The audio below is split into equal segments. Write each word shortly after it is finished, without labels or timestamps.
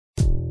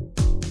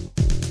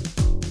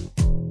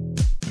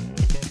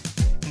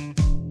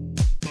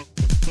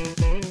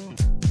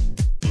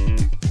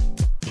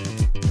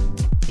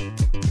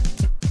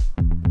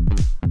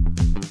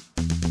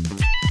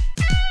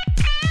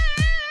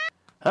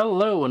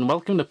Hello and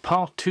welcome to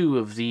part 2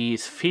 of the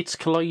Fates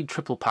Collide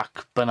triple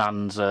pack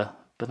bonanza.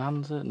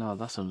 Bonanza? No,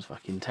 that sounds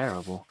fucking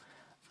terrible.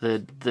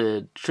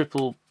 The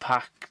triple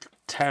pack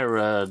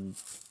terror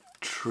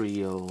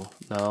trio.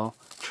 No,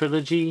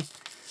 trilogy.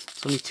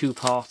 It's only 2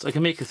 parts. I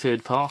can make a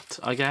 3rd part,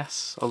 I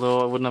guess.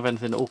 Although I wouldn't have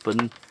anything to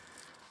open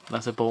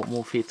unless I bought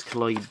more Fates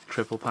Collide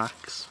triple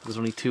packs. There's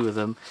only 2 of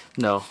them.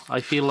 No, I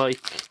feel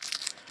like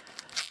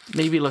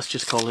maybe let's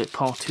just call it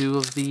part 2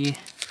 of the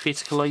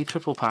Fates Collide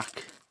triple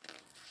pack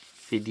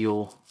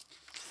video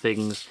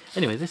things.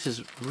 Anyway, this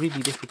is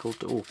really difficult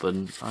to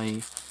open.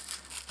 I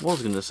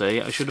was going to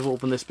say I should have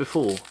opened this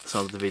before the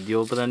start of the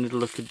video, but then it'll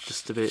look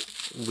just a bit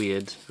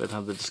weird if I'd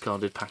have the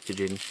discarded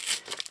packaging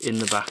in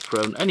the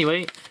background.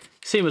 Anyway,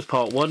 same as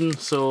part 1,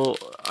 so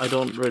I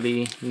don't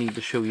really need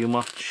to show you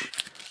much.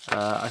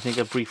 I think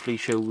I briefly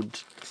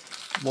showed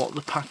what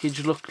the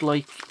package looked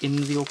like in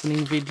the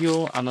opening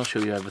video, and I'll show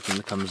you everything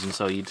that comes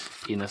inside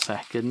in a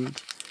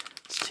second.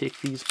 Let's take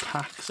these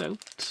packs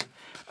out.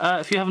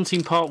 If you haven't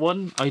seen part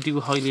 1, I do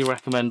highly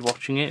recommend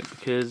watching it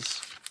because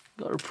it's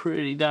got a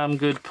pretty damn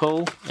good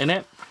pull in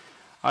it,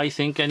 I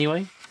think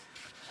anyway.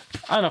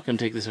 I'm not going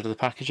to take this out of the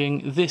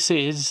packaging. This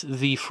is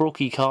the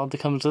Froakie card that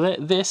comes with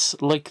it. This,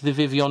 like the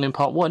Vivian in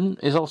part 1,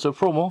 is also a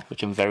promo,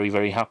 which I'm very,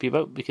 very happy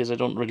about because I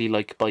don't really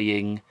like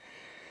buying,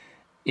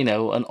 you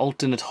know, an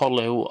alternate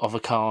holo of a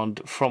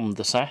card from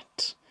the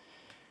set.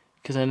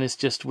 Because then it's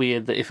just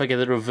weird that if I get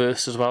the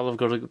reverse as well, I've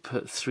got to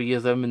put 3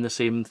 of them in the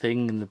same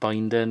thing in the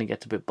binder, and it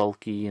gets a bit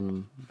bulky and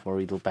I'm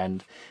worried it'll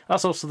bend.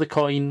 That's also the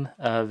coin,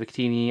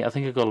 Victini. I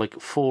think I've got like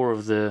 4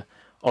 of the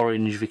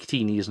orange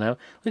Victinis now.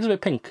 Looks a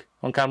bit pink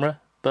on camera,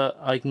 but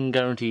I can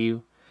guarantee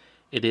you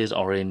it is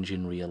orange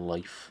in real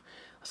life.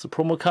 That's the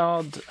promo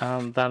card,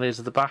 and that is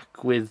the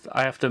back with,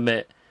 I have to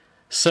admit,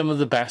 some of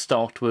the best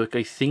artwork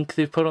I think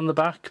they've put on the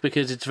back,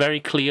 because it's very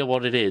clear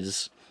what it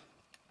is,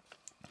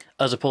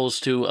 as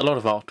opposed to a lot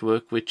of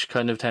artwork which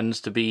kind of tends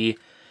to be,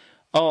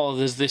 oh,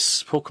 there's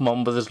this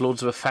Pokemon but there's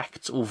loads of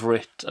effects over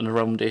it and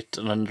around it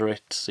and under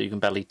it, so you can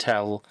barely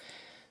tell.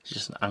 It's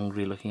just an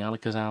angry looking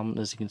Alakazam,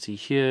 as you can see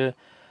here.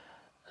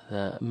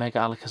 The Mega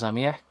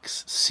Alakazam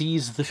EX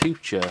sees the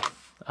future,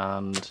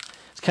 and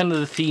it's kind of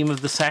the theme of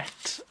the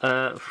set,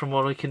 from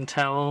what I can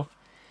tell.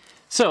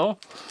 So,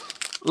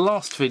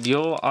 last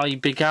video I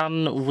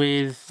began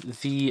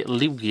with the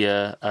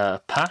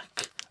Lugia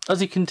pack.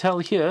 As you can tell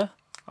here,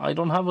 I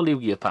don't have a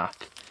Lugia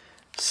pack.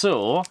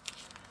 So,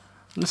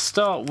 let's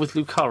start with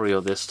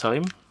Lucario this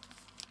time,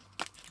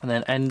 and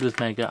then end with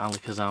Mega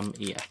Alakazam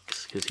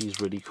EX, because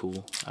he's really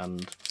cool,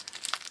 and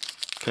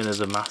kind of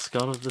the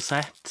mascot of the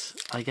set,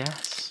 I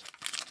guess.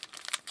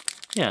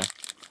 Yeah,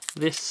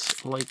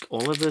 this, like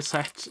all of the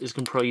sets, is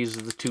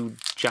comprised of the 2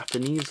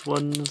 Japanese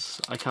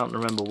ones. I can't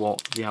remember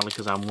what the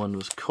Alakazam one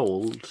was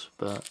called,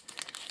 but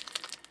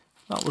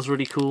that was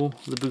really cool.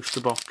 The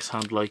booster box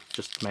had like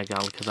just Mega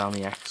Alakazam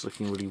EX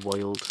looking really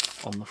wild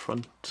on the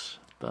front,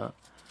 but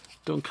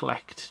don't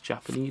collect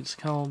Japanese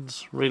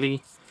cards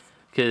really,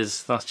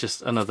 because that's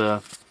just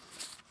another,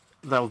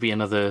 that would be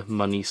another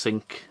money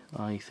sink,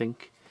 I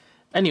think.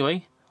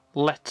 Anyway,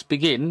 let's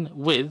begin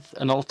with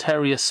an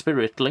Altaria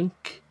Spirit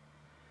Link.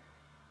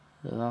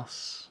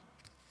 That's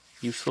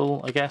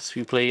useful, I guess, if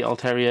you play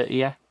Altaria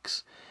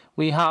EX.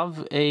 We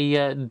have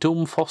a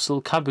Dome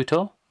Fossil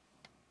Kabuto.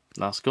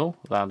 That's cool.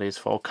 That is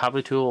for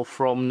Kabuto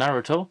from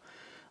Naruto.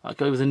 I'll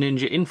go with the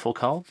Ninja Info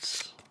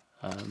cards.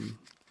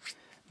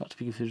 Not to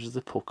be confused with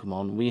the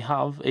Pokemon. We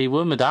have a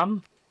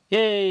Wormadam.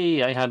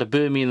 Yay! I had a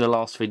Burmy in the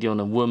last video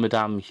and a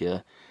Wormadam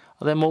here.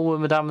 Are there more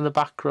Wormadam in the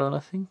background? I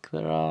think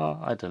there are.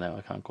 I don't know.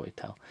 I can't quite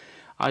tell.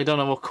 I don't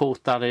know what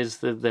coat that is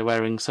that they're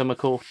wearing. Summer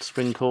coat,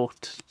 spring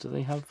coat. Do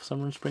they have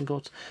summer and spring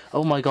coats?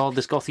 Oh my god,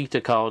 this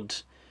Gothita card.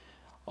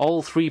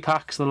 All 3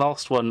 packs in the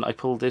last one I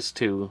pulled this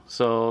too.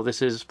 So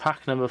this is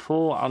pack number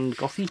 4 and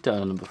Gothita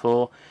number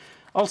 4.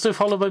 Also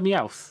followed by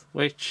Meowth,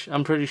 which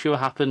I'm pretty sure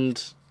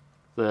happened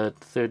the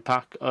 3rd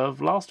pack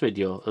of last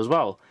video as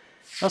well.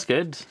 That's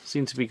good.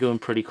 Seems to be going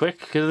pretty quick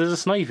because there's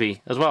a Snivy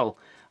as well.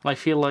 And I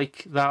feel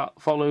like that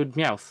followed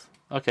Meowth.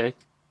 Okay,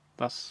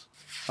 that's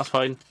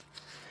fine.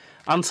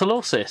 And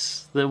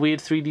Solosis, the weird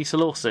 3D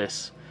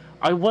Solosis.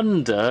 I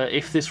wonder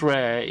if this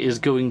rare is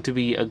going to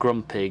be a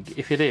Grumpig.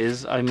 If it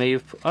is, I may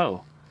have...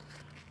 Oh.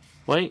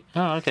 Wait.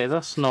 Oh, okay,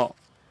 that's not...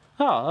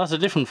 Oh, that's a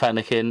different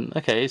Fennekin.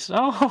 Okay, it's...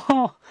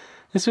 Oh,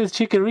 it's with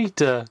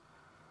Chikorita.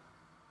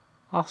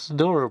 That's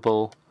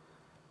adorable.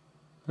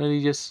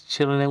 Really just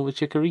chilling out with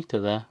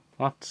Chikorita there.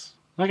 That's...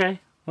 Okay,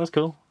 that's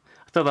cool.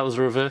 I thought that was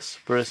reverse,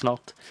 but it's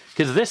not.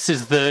 Because this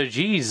is the...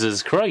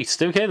 Jesus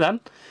Christ. Okay,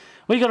 then.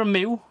 We got a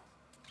Mew.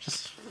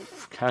 Just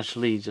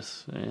casually,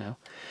 just, you know.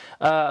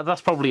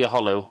 That's probably a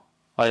holo,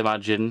 I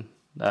imagine.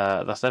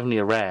 That's definitely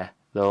a rare,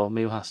 though.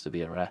 Mew has to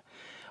be a rare.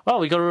 Well,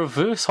 we got a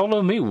reverse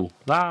holo Mew.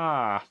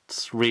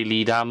 That's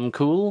really damn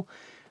cool.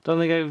 Don't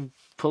think I've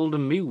pulled a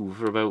Mew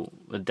for about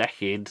a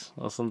decade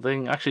or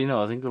something. Actually,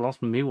 no, I think the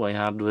last Mew I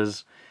had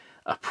was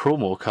a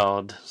promo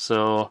card.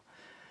 So,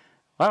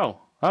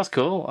 wow, that's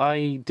cool.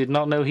 I did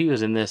not know he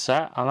was in this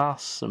set, and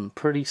that's some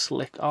pretty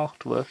slick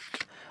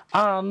artwork.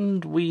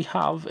 And we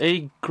have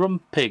a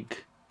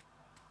Grumpig.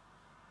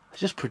 I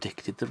just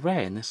predicted the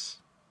rare in this.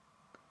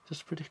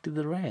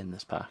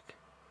 Pack.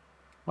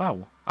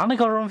 Wow. And I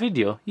got it on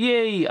video.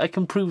 Yay! I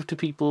can prove to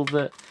people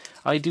that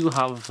I do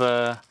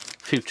have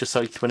future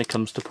sight when it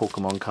comes to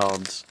Pokemon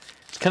cards.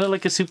 It's kind of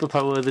like a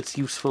superpower that's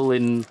useful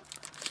in,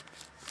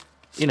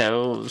 you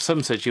know,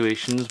 some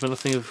situations, but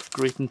nothing of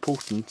great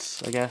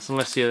importance, I guess,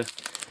 unless you're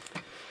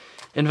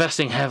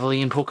investing heavily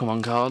in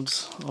Pokemon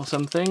cards or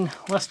something.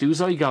 Let's do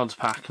Zygarde's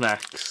pack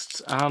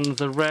next. And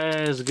the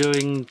rare is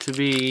going to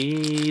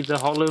be the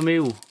Holo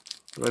Mew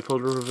that I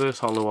pulled a reverse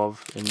holo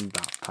of in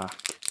that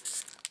pack.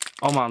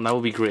 Oh man, that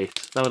would be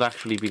great. That would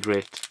actually be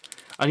great.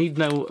 I need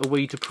now a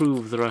way to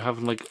prove that I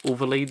haven't like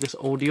overlaid this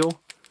audio.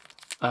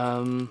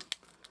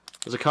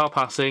 There's a car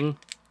passing.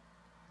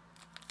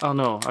 Oh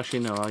no,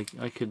 actually no,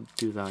 I could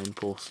do that in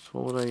post.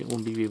 What would I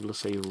only be able to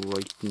say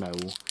right now?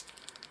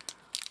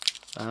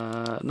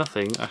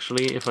 Nothing,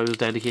 actually, if I was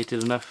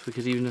dedicated enough,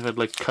 because even if I'd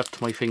like cut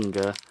my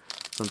finger,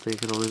 something I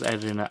could always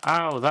edit in it.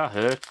 Ow, that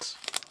hurt!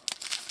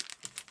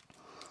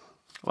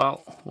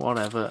 Well,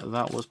 whatever,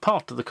 that was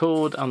part of the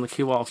code and the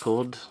QR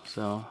code,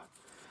 so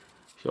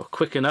if you're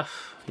quick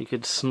enough, you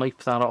could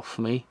snipe that off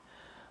me.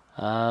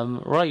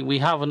 Right, we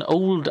have an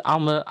old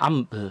amber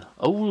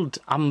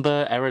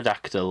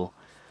Aerodactyl.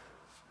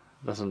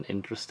 That's an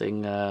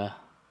interesting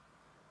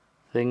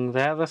thing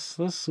there. That's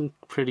some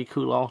pretty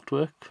cool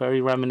artwork,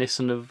 very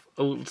reminiscent of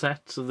old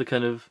sets of the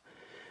kind of,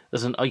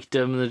 there's an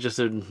item and there's just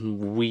a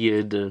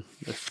weird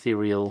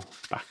ethereal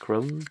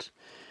background.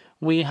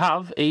 We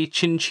have a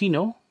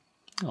Chinchino.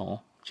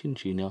 Oh,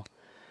 Chinchino.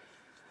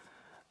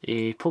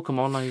 A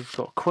Pokemon I've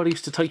got quite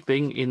used to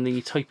typing in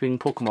the typing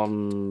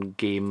Pokemon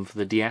game for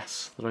the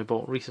DS that I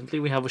bought recently.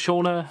 We have a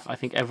Shauna. I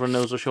think everyone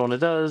knows what Shauna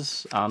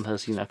does and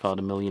has seen that card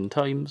a million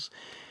times.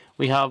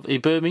 We have a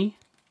Burmy.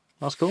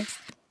 That's cool.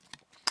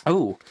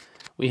 Oh,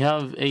 we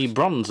have a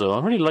Bronzo.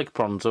 I really like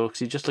Bronzo because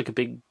he's just like a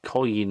big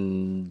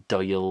coin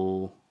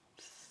dial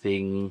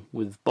thing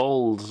with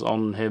balls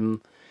on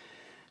him.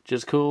 Which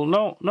is cool.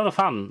 No, not a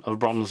fan of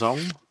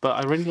Bronzong, but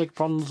I really like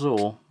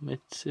Bronzo.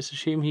 It's a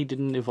shame he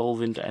didn't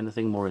evolve into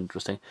anything more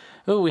interesting.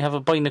 Oh, we have a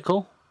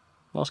Binacle.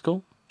 That's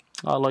cool.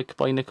 I like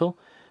Binacle.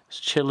 It's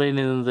chilling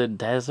in the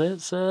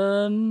desert,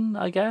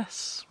 I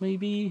guess,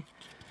 maybe.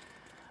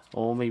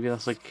 Or maybe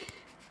that's like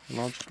a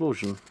large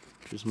explosion,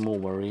 which is more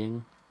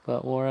worrying,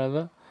 but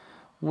whatever.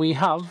 We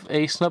have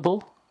a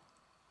Snubbull.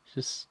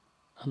 Just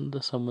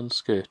under someone's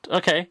skirt.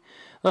 Okay,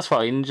 that's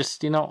fine,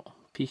 just you're not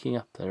peeking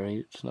up there,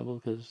 right,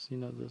 Snubbull, because you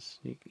know this,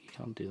 you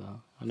can't do that.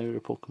 I know you're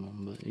a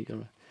Pokemon, but you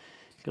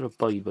gotta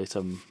abide by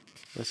some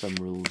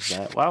rules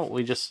there. Wow,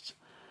 we just,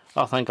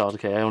 oh thank God,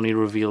 okay, I only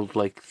revealed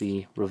like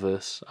the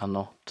reverse and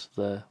not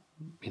the,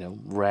 you know,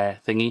 rare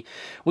thingy.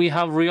 We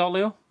have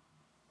Riolio.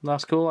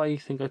 That's cool. I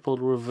think I pulled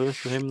a reverse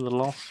for him in the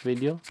last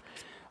video.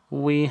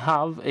 We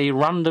have a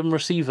random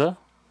receiver.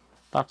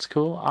 That's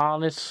cool.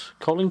 And it's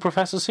calling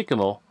Professor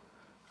Sycamore.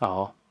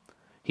 Oh,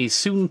 he's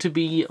soon to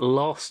be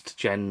Lost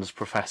Gen's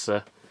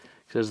Professor.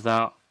 Because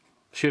that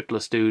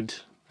shirtless dude,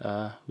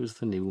 who's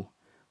the new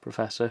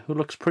Professor, who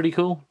looks pretty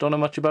cool. Don't know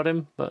much about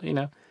him, but you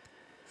know.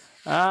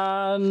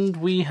 And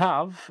we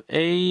have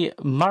a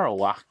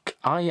Marowak.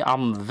 I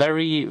am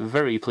very,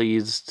 very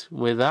pleased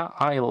with that.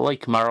 I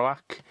like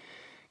Marowak.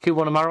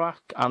 Cubone and Marowak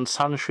and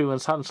Sandshrew and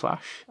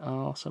Sandslash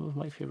are some of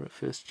my favourite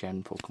first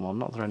gen Pokemon.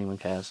 Not that anyone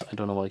cares. I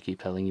don't know why I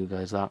keep telling you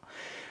guys that.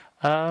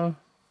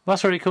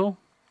 That's really cool.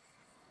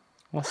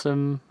 That's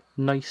some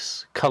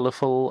nice,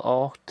 colourful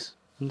art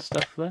and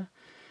stuff there.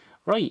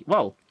 Right,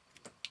 well,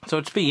 so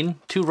it's been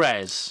 2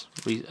 rares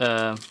in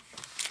the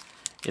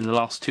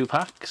last 2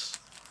 packs.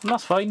 And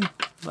that's fine.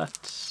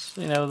 That's,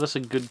 you know, that's a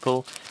good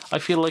pull. I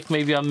feel like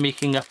maybe I'm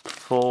making up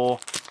for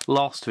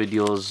last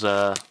video's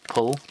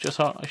pull, just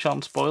so I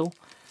shan't spoil.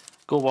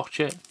 Go watch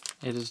it.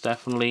 It is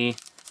definitely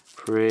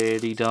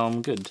pretty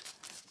darn good.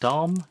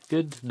 Darn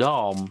good?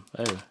 Darn.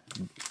 Oh,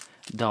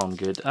 darn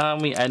good.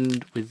 And we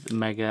end with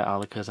Mega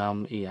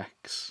Alakazam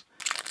EX.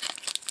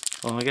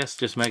 Well, I guess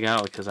just Mega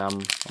Alakazam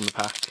on the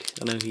pack.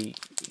 I know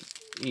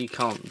he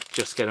can't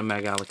just get a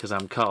Mega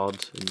Alakazam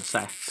card in the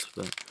set,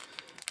 but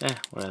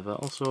whatever.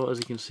 Also, as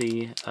you can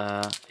see,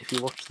 if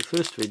you watched the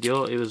first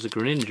video, it was a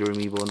Greninja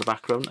amiibo in the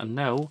background, and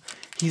now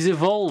he's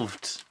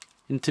evolved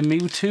into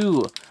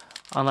Mewtwo,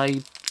 and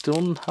I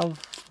don't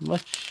have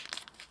much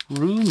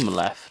room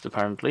left,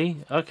 apparently.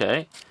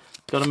 Okay,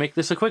 gotta make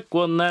this a quick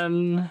one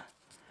then.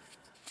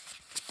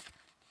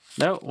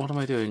 No, what am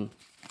I doing?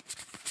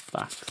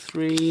 Back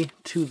 3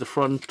 to the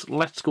front.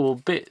 Let's go a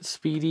bit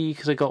speedy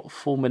because I got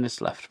 4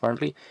 minutes left,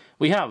 apparently.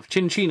 We have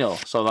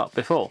Chinchino, saw that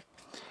before.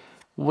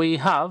 We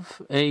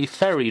have a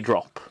Fairy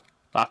Drop.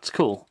 That's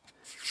cool.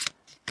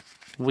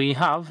 We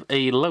have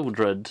a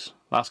Loudred.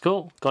 That's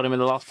cool. Got him in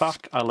the last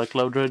pack. I like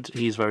Loudred.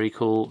 He's very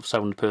cool.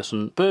 Sound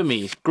person.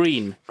 Burmy.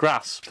 Green.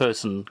 Grass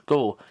person.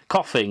 Go.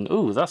 Coughing.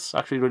 Ooh, that's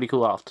actually really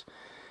cool art.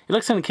 He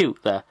looks kind of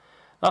cute there.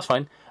 That's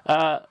fine.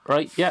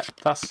 Right, yeah,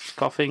 that's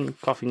Coughing.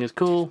 Coughing is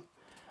cool.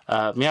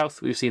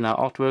 Meowth, we've seen that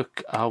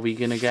artwork. Are we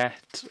going to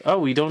get... Oh,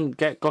 we don't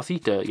get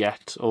Gothita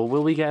yet. Or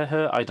will we get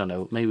her? I don't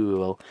know. Maybe we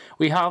will.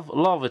 We have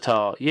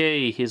Larvitar.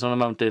 Yay, he's on a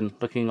mountain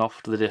looking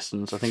off to the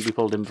distance. I think we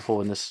pulled him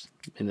before in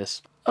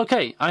this.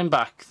 Okay, I'm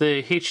back.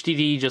 The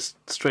HDD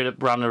just straight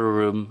up ran out of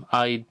room.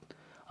 I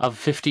have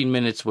 15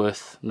 minutes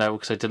worth now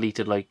because I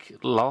deleted like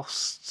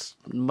last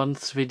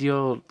month's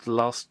video,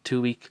 last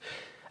 2 weeks.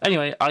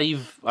 Anyway,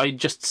 I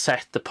just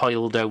set the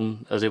pile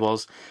down as it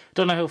was.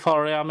 Don't know how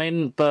far I am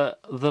in, but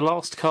the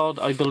last card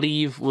I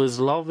believe was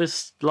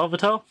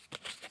Larvitar,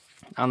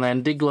 and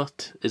then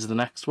Diglett is the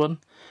next one.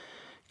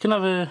 Can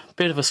have a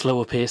bit of a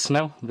slower pace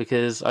now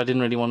because I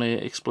didn't really want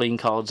to explain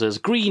cards as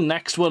green,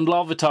 next one,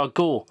 Larvitar,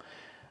 go.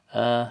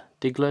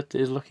 Diglett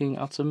is looking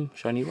at some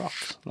shiny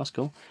rocks. That's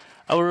cool.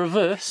 Our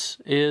reverse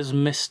is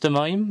Mr.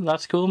 Mime.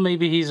 That's cool.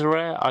 Maybe he's a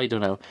rare. I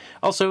don't know.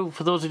 Also,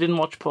 for those who didn't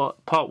watch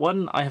part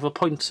 1, I have a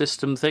point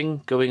system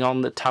thing going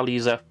on that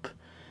tallies up,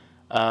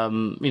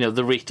 you know,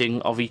 the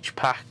rating of each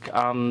pack,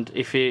 and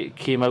if it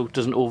came out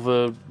as an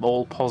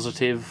overall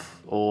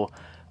positive or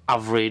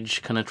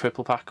average kind of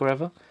triple pack or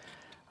whatever.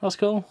 That's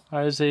cool.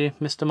 There's a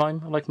Mr.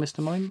 Mime. I like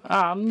Mr. Mime.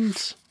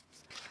 And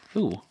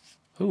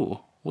ooh,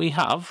 we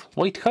have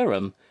White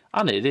Kyurem,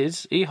 and it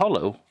is a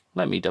holo.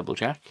 Let me double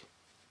check.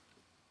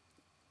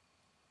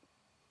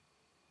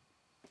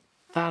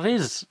 That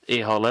is a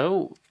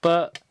holo,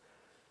 but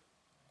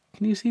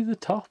can you see the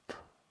top?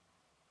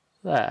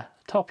 There,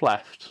 top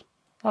left.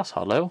 That's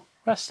holo.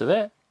 Rest of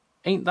it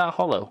ain't that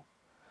holo.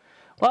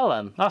 Well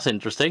then, that's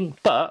interesting,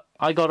 but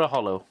I got a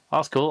holo.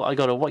 That's cool. I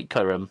got a White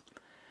Kyurem.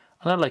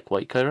 And I like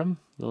White Kyurem.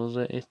 Those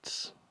are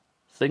its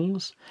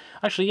things.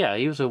 Actually, yeah, I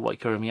use a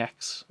White Kyurem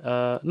EX.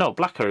 No,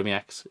 Black Kyurem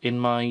EX in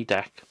my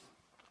deck.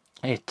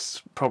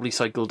 It's probably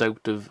cycled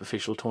out of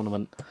official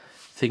tournament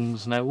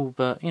things now,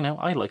 but, you know,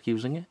 I like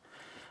using it.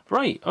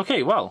 Right,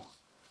 okay, well,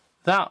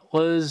 that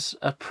was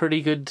a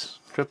pretty good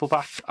triple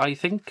pack, I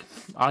think.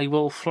 I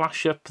will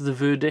flash up the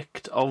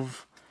verdict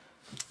of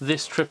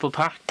this triple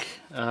pack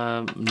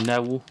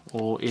now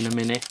or in a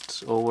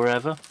minute or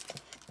wherever,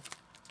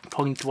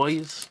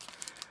 point-wise.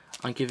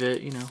 I give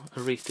it, you know,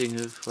 a rating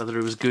of whether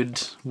it was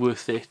good,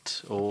 worth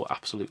it, or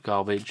absolute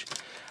garbage.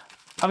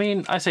 I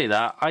mean, I say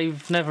that,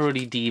 I've never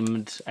really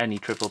deemed any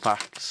triple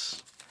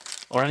packs,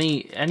 or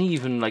any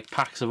even like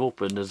packs I've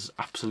opened as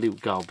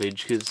absolute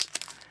garbage, because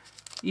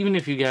even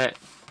if you get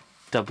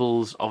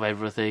doubles of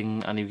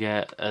everything and you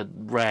get a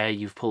rare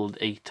you've pulled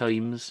 8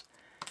 times,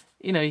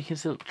 you know, you can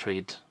still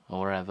trade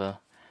or whatever.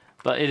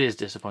 But it is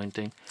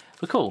disappointing.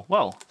 But cool.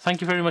 Well, thank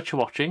you very much for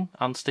watching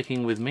and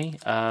sticking with me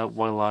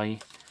while I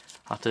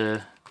had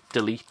to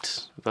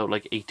delete about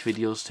like 8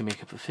 videos to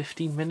make up for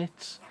 15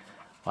 minutes.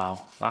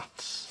 Wow,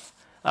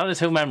 that is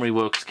how memory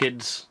works,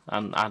 kids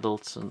and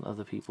adults and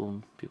other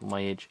people my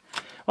age.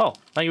 Well,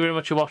 thank you very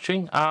much for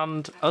watching,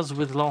 and as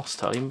with last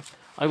time,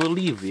 I will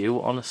leave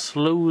you on a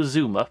slow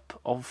zoom up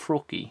of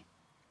Froakie.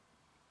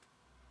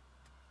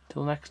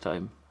 Till next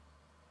time,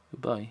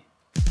 goodbye.